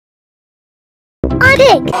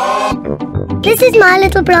Pig. This is my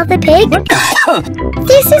little brother Pig.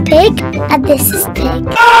 This is Pig, and this is Pig.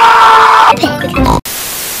 Pig.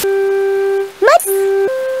 Mud.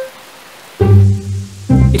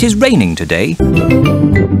 It is raining today.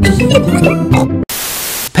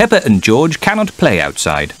 Peppa and George cannot play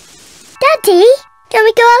outside. Daddy, can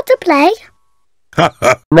we go out to play?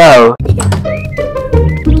 No.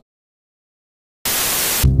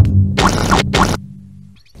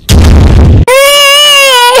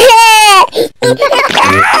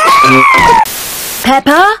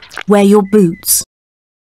 Peppa, wear your boots.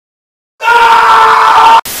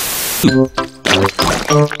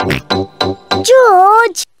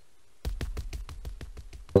 George!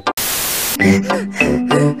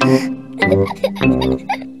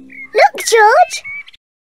 Look, George!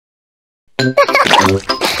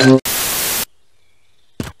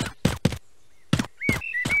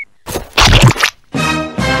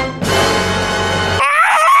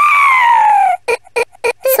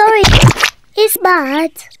 Sorry, it's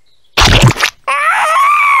bad.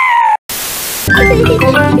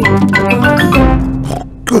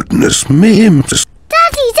 Goodness me.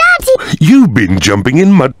 Daddy! You've been jumping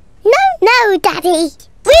in mud. No, Daddy.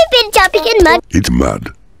 We've been jumping in mud. It's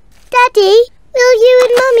mud. Daddy, will you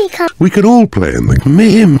and Mummy come? We could all play in the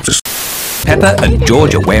mims. Peppa and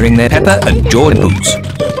George are wearing their Peppa and George boots.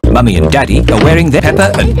 Mummy and Daddy are wearing their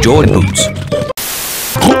Peppa and George boots.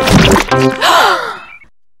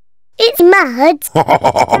 It's mud.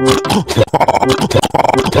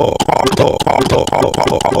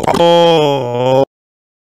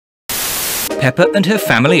 Peppa and her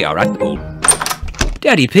family are at pool.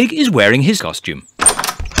 Daddy Pig is wearing his costume.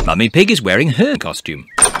 Mummy Pig is wearing her costume.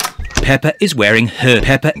 Peppa is wearing her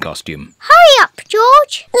Peppa costume. Hurry up,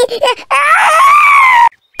 George.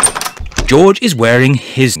 George is wearing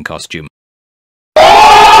his costume.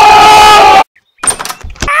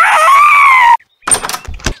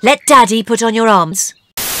 Let Daddy put on your arms.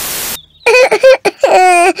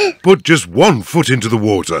 Put just one foot into the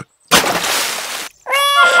water.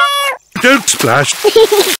 Don't splash.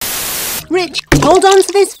 Rich, hold on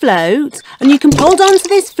to this float, and you can hold on to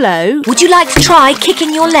this float. Would you like to try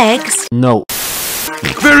kicking your legs? No.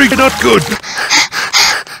 Very not good.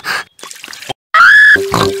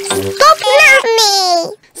 Stop,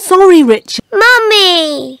 Mummy. Sorry, Rich.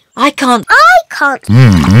 Mummy. I can't.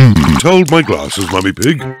 Hold my glasses, Mummy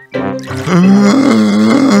Pig.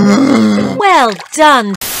 Well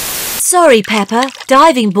done. Sorry, Peppa.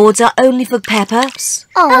 Diving boards are only for Peppas.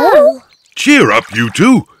 Oh. Cheer up, you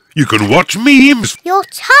two. You can watch memes. Your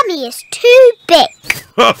tummy is too big.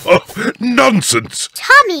 Nonsense.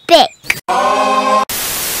 Tummy big.